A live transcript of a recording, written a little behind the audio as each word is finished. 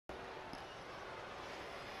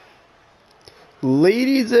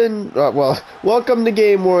Ladies and, welcome to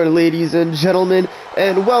Game War, ladies and gentlemen,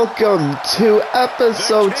 and welcome to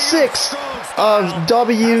episode 6 of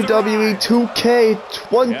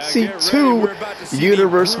WWE2K22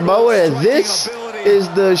 Universe Mode. This is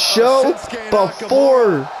the show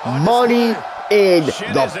before Money in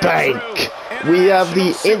the Bank. We have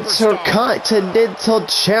the Intercontinental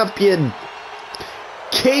Champion,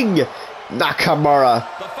 King Nakamura,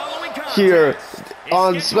 here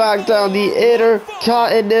on Smackdown, the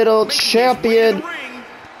Intercontinental Champion,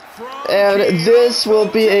 and this will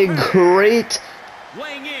be a great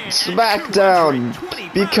Smackdown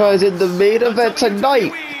because in the main event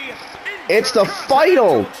tonight, it's the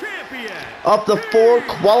final of the 4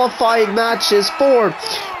 qualifying matches for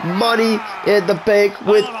Money in the Bank,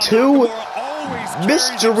 with 2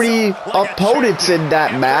 mystery opponents in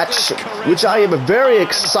that match, which I am very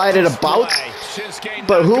excited about.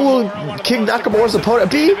 But who will King Nakamura's opponent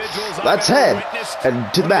be? Let's head and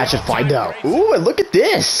to the match and find out. Ooh, and look at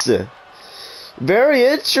this. Very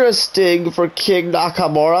interesting for King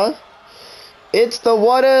Nakamura. It's the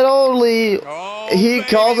one and only. He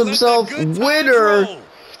calls himself Winner.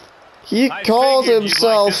 He calls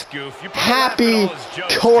himself Happy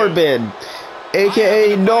Corbin,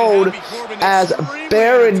 aka known as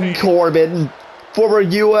Baron Corbin, former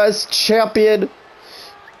US champion.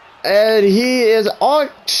 And he is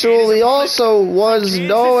actually also was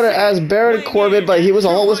known as Baron Corbin, but he was a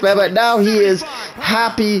homeless man, but now he is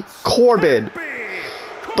Happy Corbin.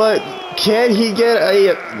 But can he get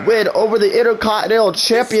a win over the Intercontinental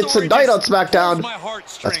Champion tonight on Smackdown?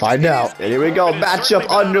 Let's find out. And here we go, matchup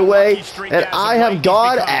underway, and I have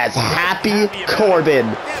gone as Happy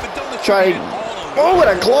Corbin. Trying, with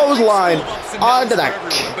a clothesline onto the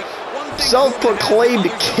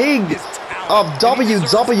self-proclaimed king of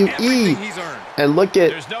WWE, and look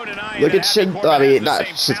at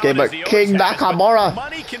King Nakamura,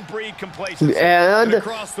 and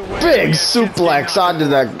big suplex onto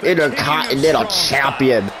the Intercontinental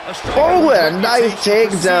Champion. Oh, and a nice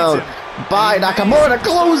takedown by Nakamura, the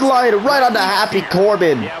clothesline right onto Happy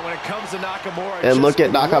Corbin. And look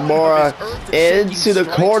at Nakamura into the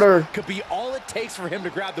corner,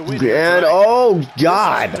 and oh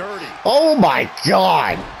god, oh my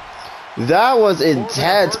god. That was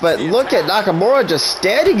intense, but look at Nakamura just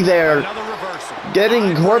standing there,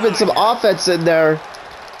 getting Corbin some offense in there.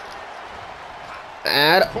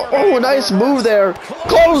 And, oh, nice move there.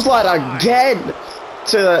 Clothesline again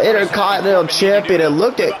to the Intercontinental Champion. And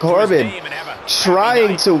look at Corbin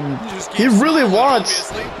trying to, he really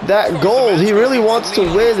wants that gold. He really wants to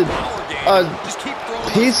win a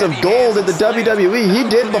piece of gold in the WWE. He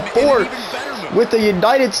did before with the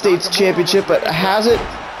United States Championship, but hasn't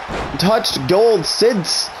touched gold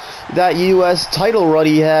since that US title run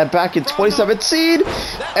he had back in 2017,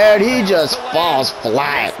 and he just falls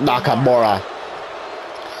flat, Nakamura.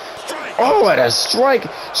 Oh, and a strike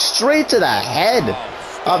straight to the head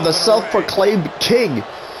of the self-proclaimed king,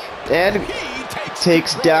 and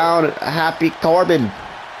takes down Happy Corbin.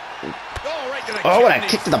 Oh, and a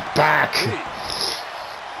kick to the back,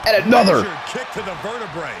 and another kick to the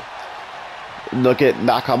vertebrae. Look at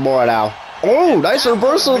Nakamura now. Oh, nice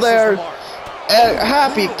reversal there. And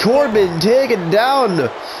Happy Corbin taking down the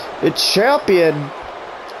champion.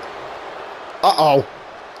 Uh-oh,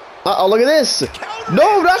 look at this.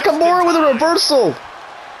 No, Nakamura with a reversal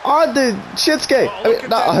on the Shinsuke. I mean,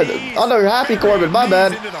 not on the Happy Corbin, my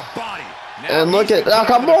bad. And look at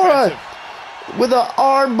Nakamura with an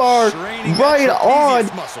armbar right on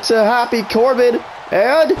to Happy Corbin.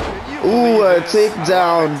 And, ooh, a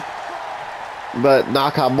takedown. But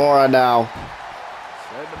Nakamura now.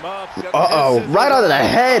 Right onto the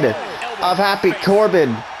head of Happy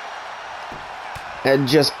Corbin. And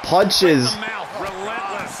just punches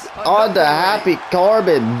onto Happy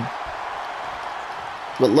Corbin.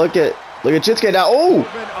 But look at Shinsuke now. Oh!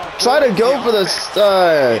 Trying to go for the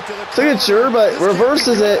signature, but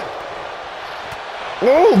reverses it.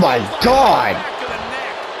 Oh my god!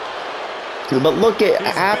 But look at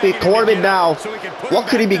Happy Corbin now. What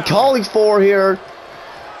could he be calling for here?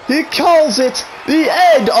 He calls it the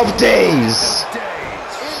end of days.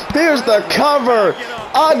 Here's the cover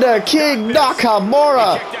on the King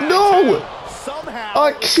Nakamura. No!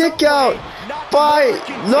 A kick out by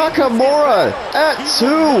Nakamura at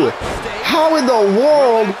 2. How in the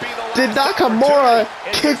world did Nakamura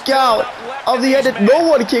kick out of the end of, no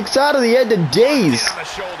one kicks out of the end of days.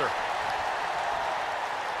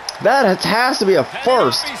 That has to be a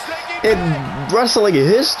first in wrestling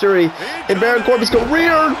history in Baron Corbin's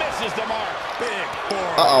career.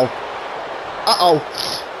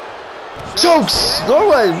 chokes.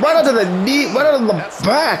 Right under the knee, right under the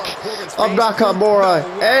back of Nakamura.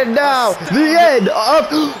 And now the end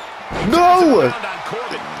of no.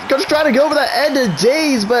 Just trying to go for the end of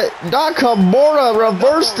days, but Nakamura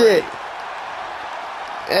reversed it.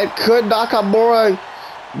 And could Nakamura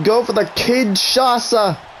go for the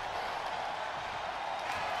Kinshasa?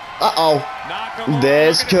 Uh-oh.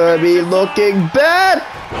 This could be looking bad.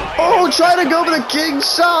 Oh, trying to go for the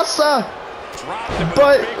Kinshasa.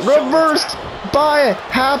 But reversed by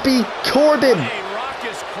Happy Corbin.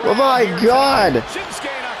 Oh my God.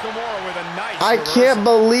 I can't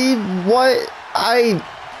believe what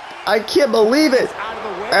I can't believe it.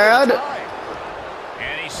 And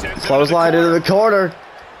clothesline into the corner.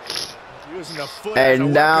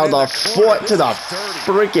 And now the foot to the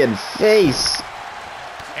freaking face.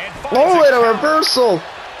 Oh, and a reversal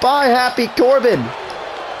by Happy Corbin.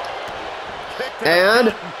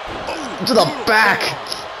 And to the back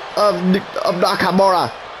of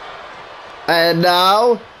Nakamura. And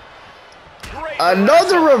now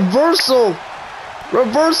another reversal.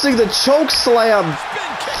 Reversing the choke slam.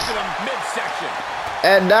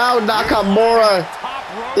 And now Nakamura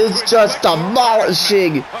is just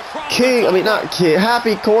demolishing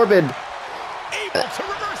Happy Corbin.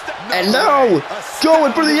 And now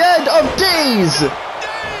going for the end of days.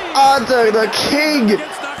 Onto the King.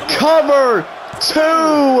 Cover 2.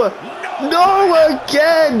 No,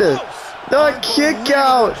 again. The kick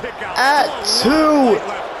out at 2.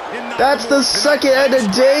 That's the second end of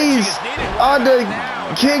days on the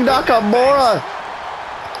King Nakamura.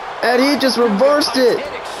 And he just reversed it.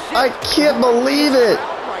 I can't believe it.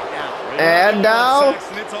 And now,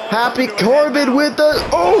 Happy Corbin with the...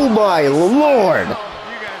 Oh my Lord.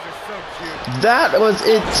 That was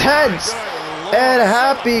intense. And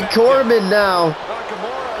Happy Corbin now.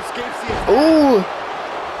 Ooh.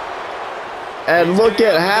 And look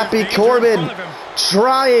at Happy Corbin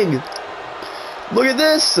trying. Look at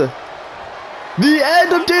this. The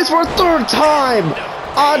end of days for a third time.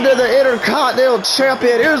 Onto the Intercontinental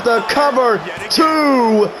Champion. Here's the cover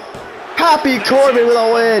 2. Happy Corbin with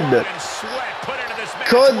a win.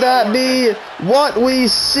 Could that be what we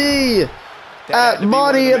see at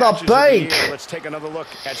Money in the Bank? Let's take another look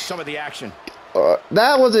at some of the action.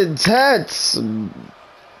 That was intense.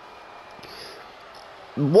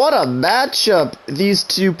 What a matchup these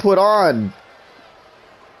two put on.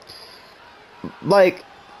 Like,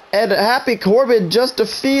 and Happy Corbin just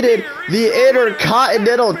defeated the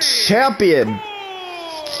Intercontinental Champion.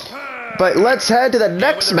 But let's head to the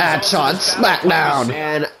next match on Smackdown.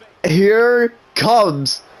 And here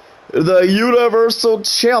comes the Universal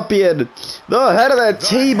Champion, the head of the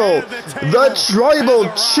table, the Tribal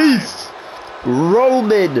Chief,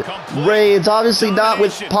 Roman Reigns. Obviously not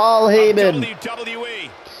with Paul Heyman.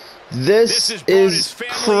 This is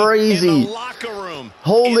crazy.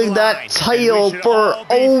 Holding that title for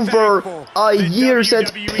over a year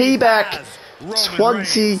since Payback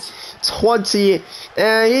 2020,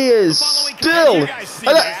 and he is still...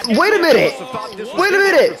 Wait a minute! Wait a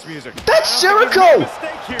minute! That's Jericho!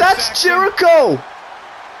 That's Jericho!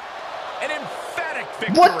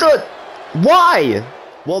 What the... Why?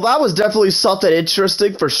 Well, that was definitely something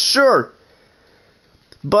interesting for sure.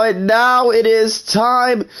 But now it is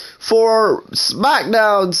time for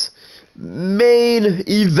SmackDown's main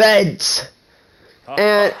event.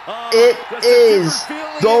 And it is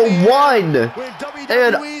the one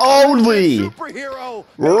and only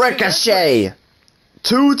Ricochet.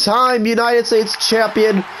 Two-time United States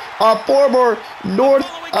champion, a former North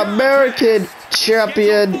American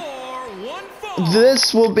champion.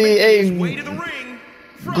 This will be a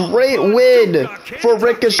great win for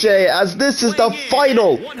Ricochet, as this is the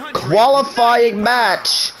final qualifying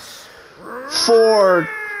match for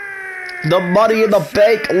the Money in the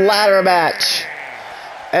Bank ladder match.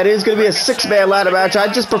 And it is going to be a 6-man ladder match. I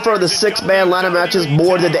just prefer the 6-man ladder matches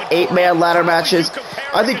more than the 8-man ladder matches.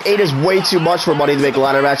 I think 8 is way too much for Money in the Bank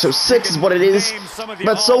ladder match, so 6 is what it is.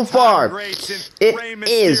 But so far, it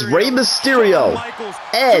is Rey Mysterio,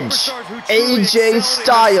 Edge, AJ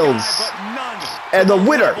Styles, and the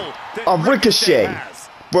winner of Ricochet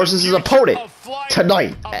versus his opponent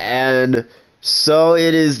tonight. And so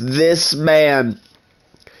it is this man.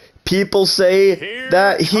 People say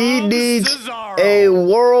that he needs a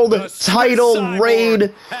world title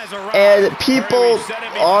reign, and people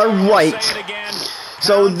are right.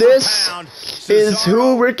 So this is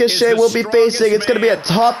who Ricochet will be facing. It's going to be a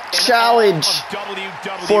tough challenge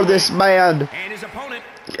for this man.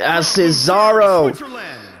 As Cesaro,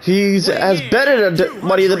 he has been in a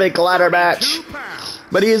Money in the Bank ladder match,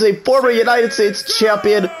 but he is a former United States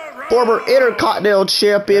champion, former Intercontinental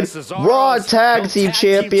Champion, Raw Tag Team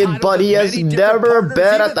Champion, but he has never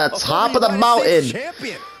been at the top of the mountain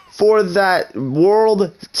for that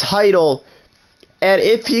world title. And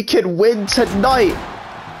if he can win tonight,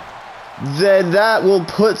 then that will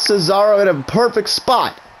put Cesaro in a perfect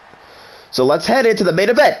spot. So let's head into the main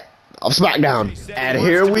event of SmackDown. And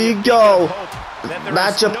here we go.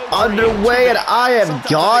 Matchup underway, and I am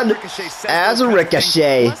gone as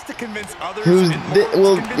Ricochet, who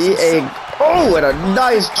will be and a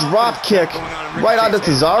nice drop kick right onto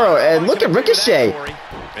Cesaro. And look at Ricochet.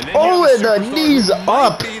 Oh, and the knees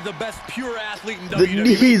up. The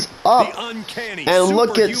knees up. And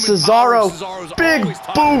look at Cesaro. Big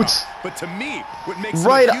boot.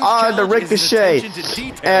 Right on the Ricochet.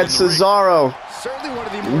 And Cesaro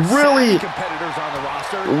really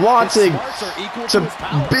wanting to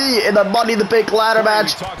be in the Money in the Bank ladder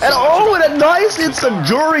match. And oh, and a nice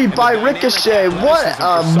enziguri by Ricochet. What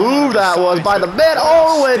a move that was by the man.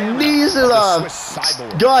 Oh, and knees to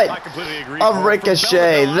the gut of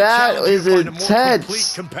Ricochet. That is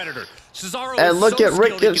intense. And look at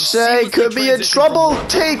Ricochet. Could be in trouble.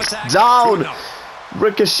 Takes down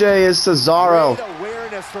Ricochet is Cesaro.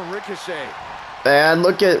 And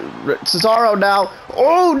look at Cesaro now.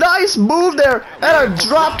 Oh, nice move there. And a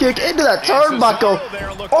drop kick into that turnbuckle.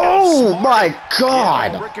 Oh my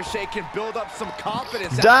God.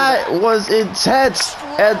 That was intense.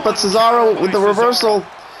 But Cesaro with the reversal.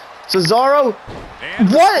 Cesaro,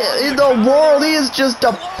 what in the world? He is just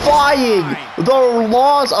defying the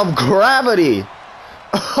laws of gravity.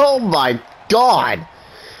 Oh my God.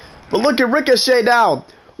 But look at Ricochet now.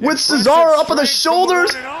 With Cesaro up on the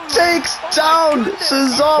shoulders, takes down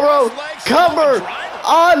Cesaro. Cover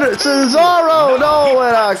on Cesaro. No,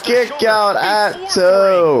 and a kick out at 2.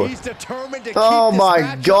 Oh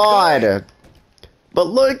my God. But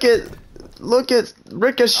look at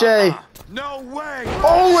Ricochet. No way.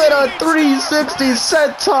 Oh, and a 360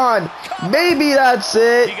 senton. Maybe that's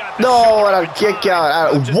it. No, and a kick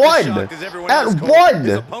out at 1. At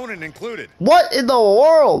 1. What in the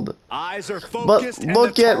world? But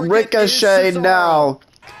look at Ricochet now.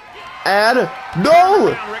 And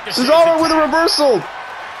no! Cesaro with a reversal.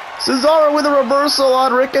 Cesaro with a reversal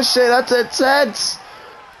on Ricochet. That's intense.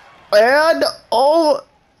 And oh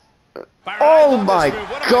my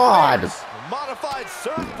God.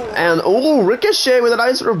 And oh, Ricochet with a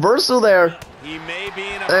nice reversal there.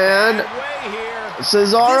 And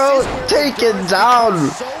Cesaro taken down.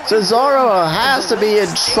 Cesaro has to be in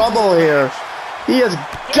trouble here. He has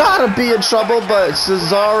got to be in trouble, but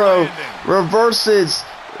Cesaro reverses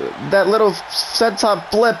that little senton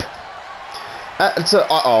flip.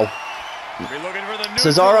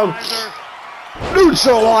 Cesaro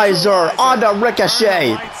neutralizer onto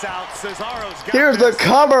Ricochet. Here's the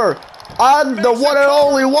cover on the one and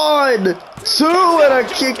only 1. 2 and a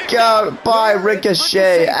kick out by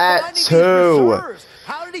Ricochet at 2.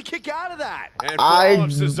 How did he kick out of that? I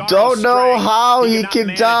don't know how he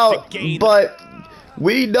kicked out, but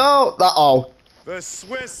we know. The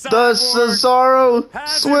Cesaro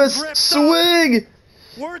Swiss swing.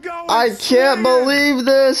 I can't believe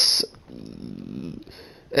this.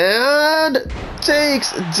 And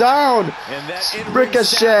takes down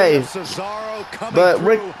Ricochet. But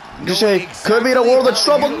Ricochet could be in a world of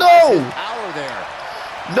trouble. No!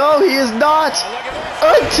 No, he is not.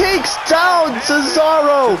 It takes down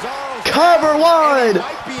Cesaro. Cover 1,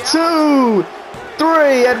 2,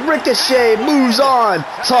 3, and Ricochet moves on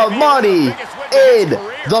to Money in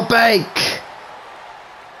the Bank.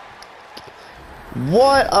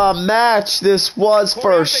 What a match this was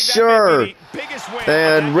for sure.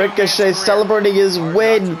 And Ricochet celebrating his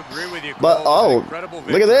win. But oh,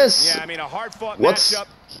 look at this.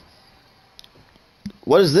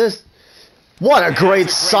 What is this? What a great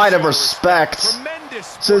sign of respect.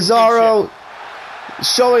 Cesaro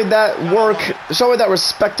showing that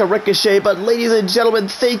respect to Ricochet. But ladies and gentlemen,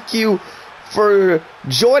 thank you for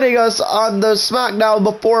joining us on the SmackDown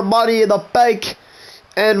before Money in the Bank.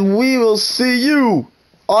 And we will see you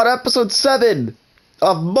on episode 7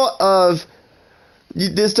 of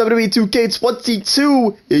this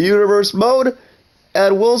WWE2K22 Universe Mode.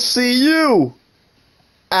 And we'll see you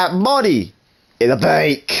at Money in the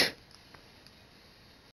Bank.